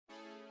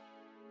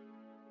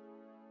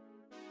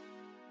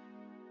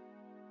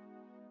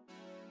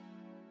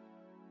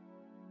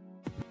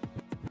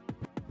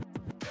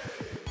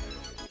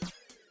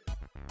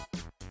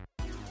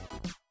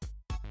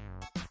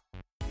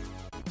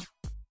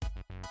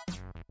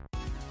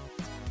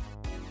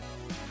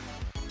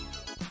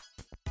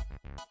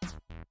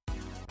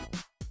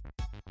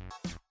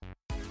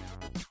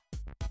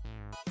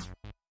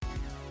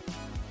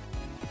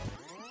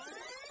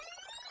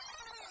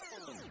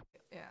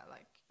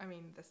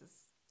mean, this is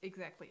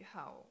exactly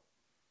how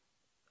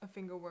a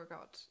finger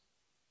workout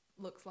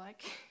looks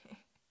like.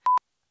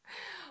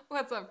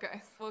 What's up,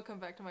 guys? Welcome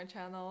back to my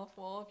channel.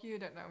 For all of you who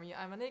don't know me,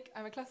 I'm Anik,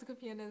 I'm a classical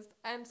pianist,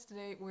 and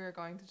today we're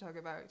going to talk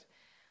about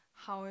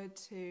how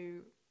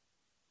to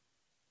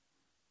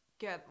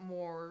get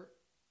more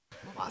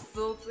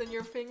muscles in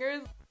your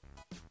fingers,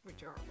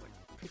 which are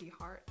like pretty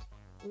hard.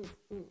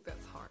 Ooh,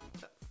 that's hard.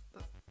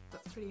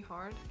 That's pretty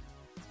hard.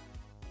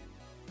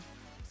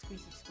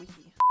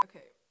 Squeaky.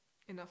 Okay,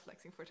 enough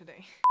flexing for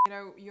today. You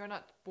know, you're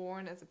not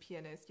born as a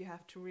pianist. You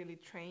have to really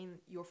train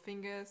your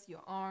fingers,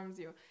 your arms,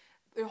 your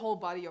whole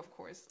body, of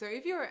course. So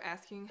if you're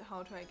asking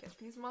how do I get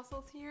these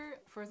muscles here,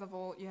 first of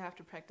all, you have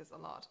to practice a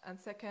lot. And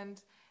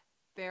second,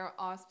 there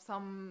are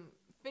some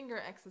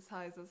finger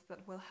exercises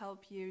that will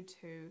help you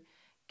to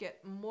get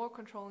more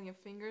control in your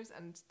fingers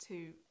and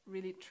to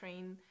really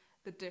train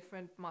the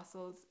different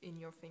muscles in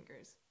your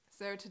fingers.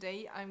 So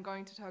today I'm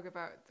going to talk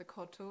about the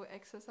Cortot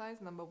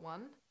Exercise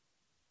No.1.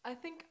 I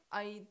think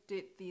I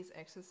did these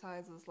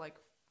exercises like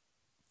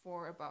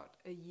for about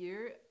a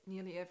year,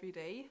 nearly every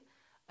day,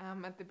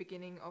 at the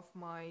beginning of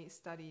my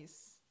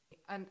studies.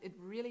 And it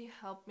really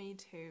helped me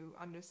to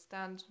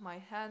understand my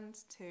hand,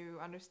 to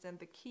understand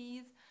the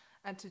keys,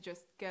 and to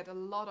just get a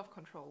lot of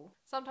control.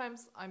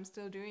 Sometimes I'm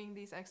still doing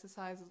these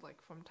exercises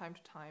like from time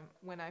to time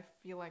when I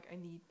feel like I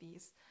need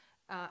these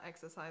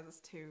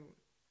exercises to,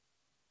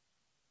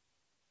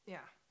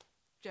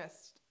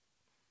 just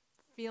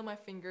feel my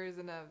fingers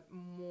in a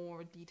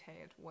more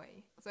detailed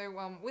way. So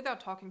without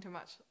talking too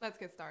much, let's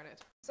get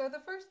started. So the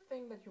first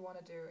thing that you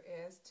want to do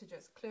is to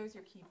just close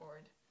your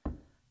keyboard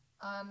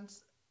and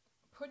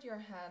put your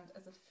hand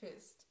as a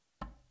fist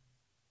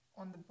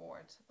on the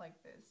board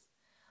like this.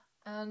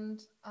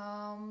 And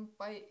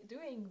by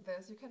doing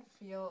this, you can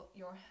feel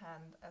your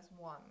hand as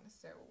one.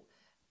 So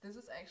this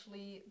is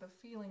actually the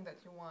feeling that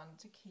you want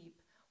to keep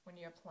when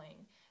you're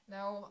playing.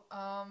 Now,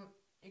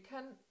 you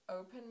can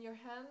open your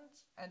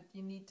hand and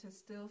you need to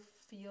still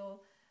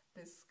feel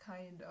this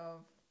kind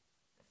of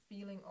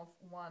feeling of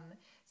one.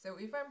 So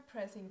if I'm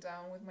pressing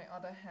down with my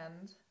other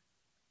hand,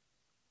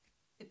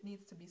 it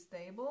needs to be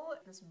stable.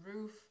 This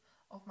roof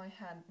of my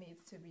hand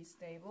needs to be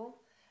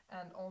stable,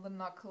 and all the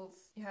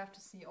knuckles, you have to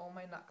see all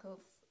my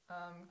knuckles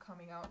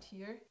coming out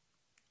here.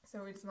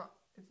 So it's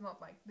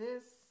not like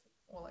this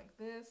or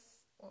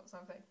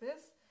something like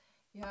this.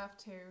 You have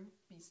to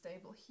be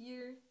stable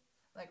here.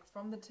 Like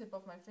from the tip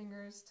of my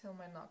fingers till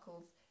my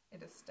knuckles,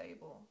 it is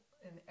stable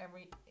in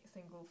every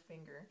single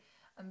finger.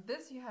 And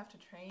this you have to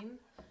train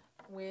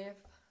with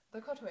the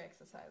Cortot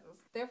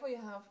exercises. Therefore you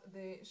have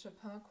the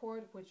Chopin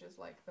chord, which is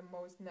like the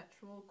most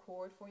natural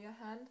chord for your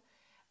hand.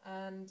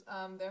 And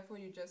therefore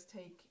you just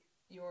take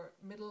your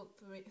middle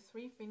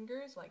three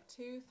fingers, like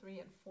 2, 3,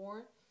 and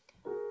 4,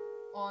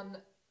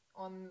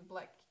 on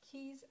black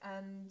keys,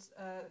 and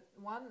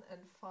 1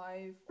 and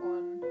 5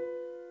 on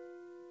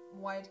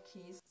white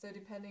keys. So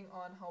depending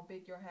on how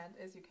big your hand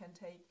is, you can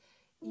take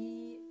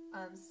E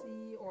and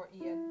C, or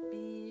E and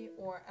B,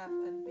 or F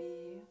and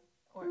B,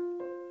 or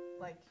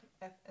like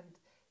F and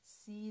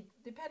C,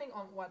 depending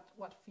on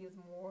what feels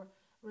more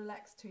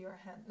relaxed to your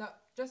hand. Now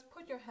just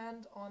put your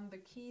hand on the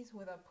keys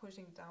without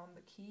pushing down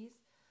the keys,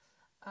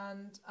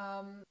 and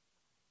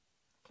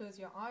close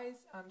your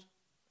eyes and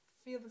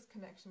feel this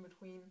connection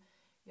between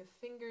your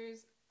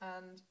fingers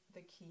and the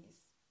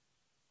keys.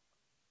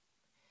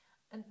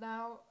 And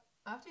now,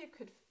 after you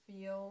could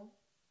feel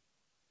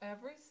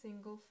every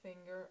single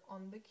finger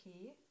on the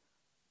key,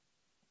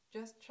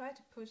 just try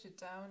to push it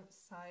down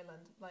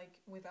silent, like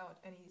without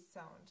any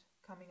sound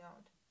coming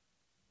out.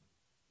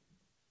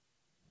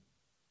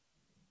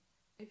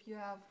 If you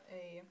have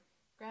a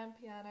grand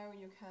piano,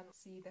 you can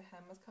see the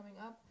hammers coming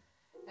up,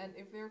 and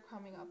if they're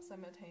coming up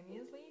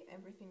simultaneously,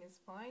 everything is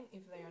fine.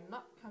 If they are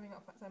not coming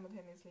up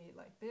simultaneously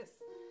like this,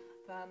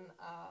 then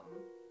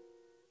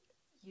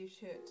you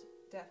should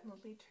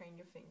definitely train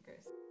your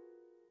fingers.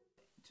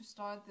 To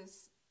start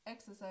this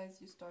exercise,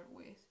 you start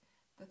with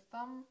the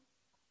thumb,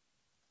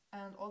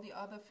 and all the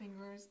other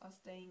fingers are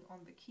staying on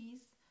the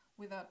keys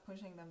without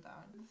pushing them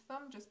down. The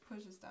thumb just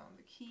pushes down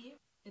the key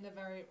in a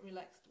very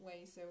relaxed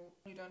way, so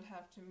you don't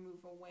have to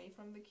move away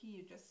from the key,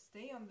 you just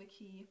stay on the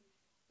key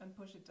and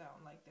push it down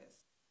like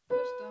this.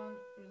 Push down,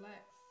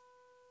 relax,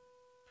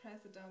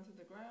 press it down to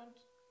the ground,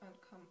 and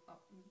come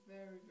up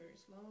very, very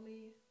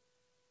slowly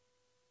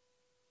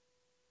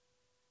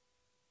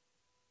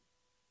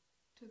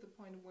to the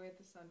point where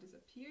the sound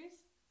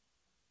disappears,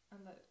 and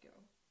let it go.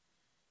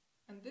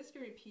 And this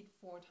you repeat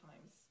 4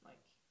 times, like.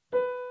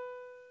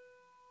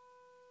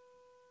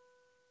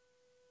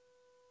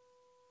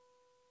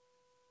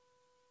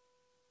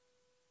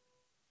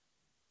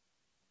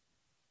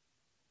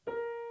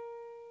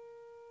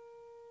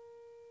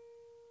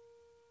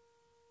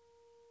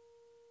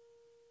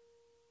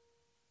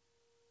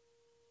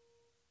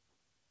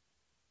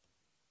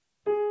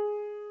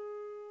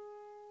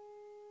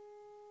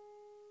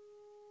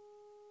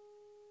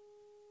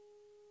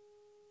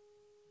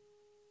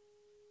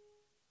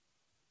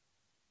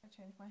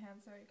 Change my hand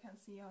so you can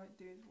see how I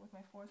do it with my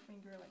 4th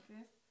finger like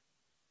this.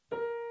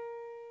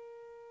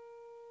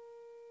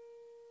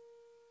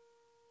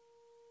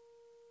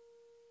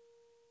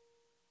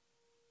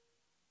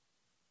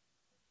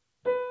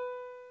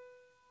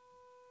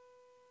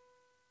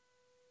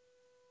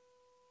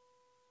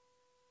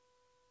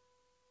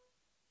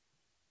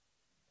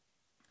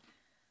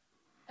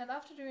 And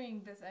after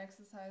doing this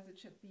exercise, it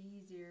should be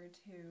easier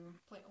to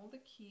play all the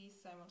keys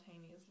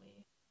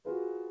simultaneously.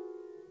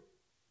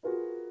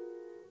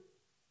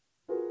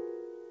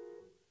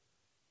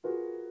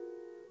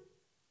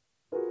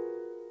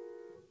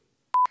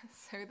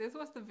 So this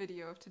was the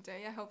video of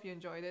today. I hope you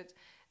enjoyed it.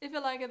 If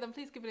you like it, then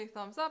please give it a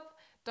thumbs up.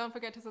 Don't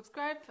forget to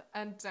subscribe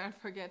and don't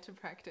forget to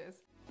practice.